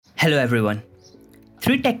Hello everyone.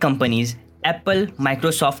 Three tech companies, Apple,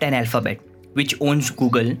 Microsoft and Alphabet, which owns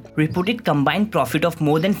Google, reported combined profit of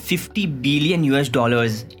more than 50 billion US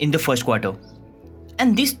dollars in the first quarter.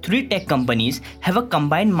 And these three tech companies have a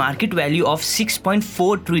combined market value of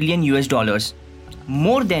 6.4 trillion US dollars,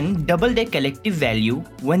 more than double their collective value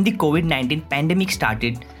when the COVID-19 pandemic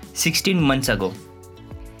started 16 months ago.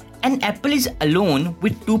 And Apple is alone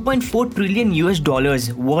with 2.4 trillion US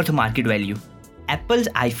dollars worth market value. Apple's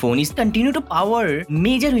iPhone is continue to power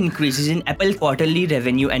major increases in Apple quarterly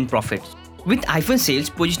revenue and profits. With iPhone sales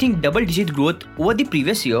posting double-digit growth over the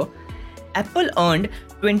previous year, Apple earned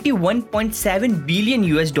 21.7 billion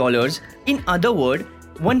US dollars, in other words,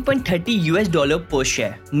 1.30 US dollar per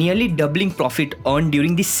share, nearly doubling profit earned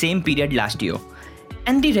during the same period last year.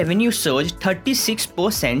 And the revenue surged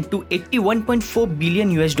 36% to 81.4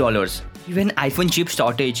 billion US dollars. Even iPhone chip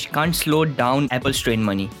shortage can't slow down Apple's strain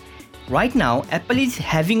money. Right now, Apple is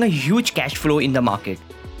having a huge cash flow in the market.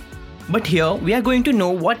 But here, we are going to know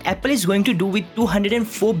what Apple is going to do with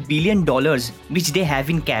 $204 billion which they have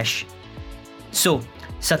in cash. So,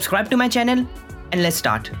 subscribe to my channel and let's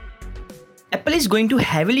start. Apple is going to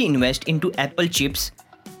heavily invest into Apple chips,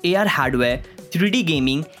 AR hardware, 3D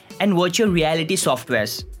gaming and virtual reality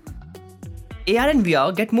softwares. AR and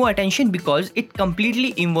VR get more attention because it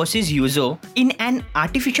completely immerses user in an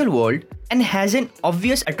artificial world and has an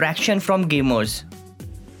obvious attraction from gamers.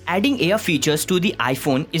 Adding AR features to the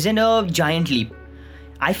iPhone isn't a giant leap.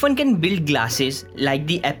 iPhone can build glasses like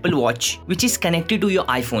the Apple Watch, which is connected to your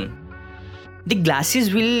iPhone. The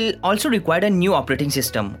glasses will also require a new operating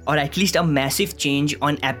system or at least a massive change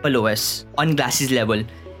on Apple OS on glasses level.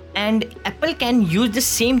 And Apple can use the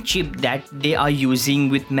same chip that they are using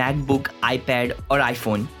with MacBook, iPad or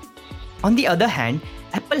iPhone. On the other hand,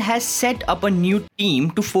 Apple has set up a new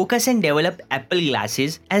team to focus and develop Apple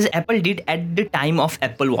glasses as Apple did at the time of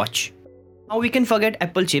Apple Watch. How we can forget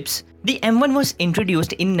Apple chips? The M1 was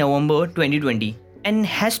introduced in November 2020 and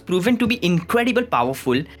has proven to be incredibly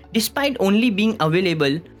powerful despite only being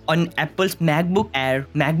available on Apple's MacBook Air,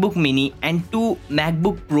 MacBook Mini and two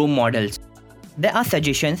MacBook Pro models. There are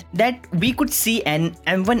suggestions that we could see an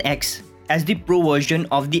M1X as the Pro version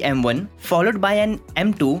of the M1, followed by an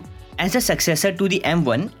M2 as a successor to the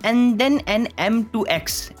M1 and then an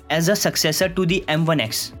M2X as a successor to the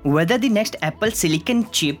M1X. Whether the next Apple Silicon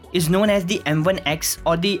chip is known as the M1X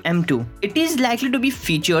or the M2, it is likely to be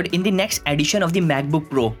featured in the next edition of the MacBook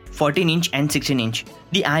Pro, 14-inch and 16-inch,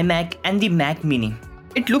 the iMac and the Mac Mini.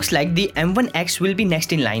 It looks like the M1X will be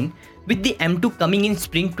next in line, with the M2 coming in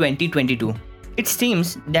spring 2022. It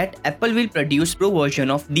seems that Apple will produce Pro version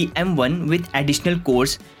of the M1 with additional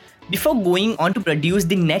cores before going on to produce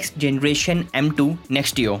the next generation M2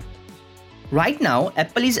 next year. Right now,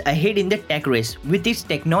 Apple is ahead in the tech race with its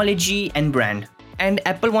technology and brand. And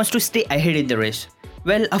Apple wants to stay ahead in the race.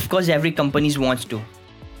 Well, of course, every company wants to.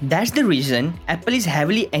 That's the reason Apple is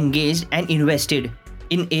heavily engaged and invested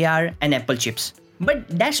in AR and Apple chips. But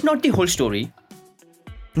that's not the whole story.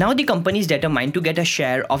 Now the company is determined to get a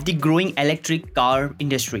share of the growing electric car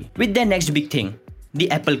industry with their next big thing, the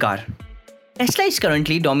Apple Car. Tesla is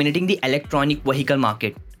currently dominating the electronic vehicle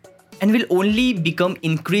market and will only become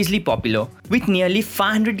increasingly popular with nearly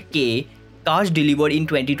 500,000 cars delivered in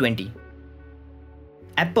 2020.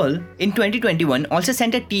 Apple in 2021 also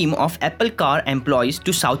sent a team of Apple Car employees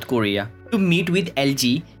to South Korea to meet with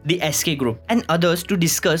LG, the SK Group and others to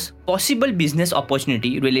discuss possible business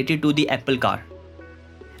opportunity related to the Apple Car.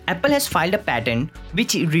 Apple has filed a patent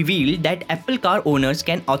which revealed that Apple Car owners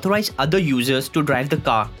can authorize other users to drive the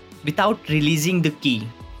car without releasing the key.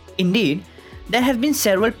 Indeed, there have been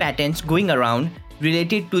several patents going around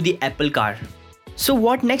related to the Apple Car. So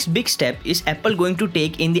what next big step is Apple going to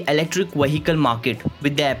take in the electric vehicle market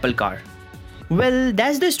with the Apple Car? Well,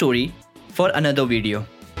 that's the story for another video.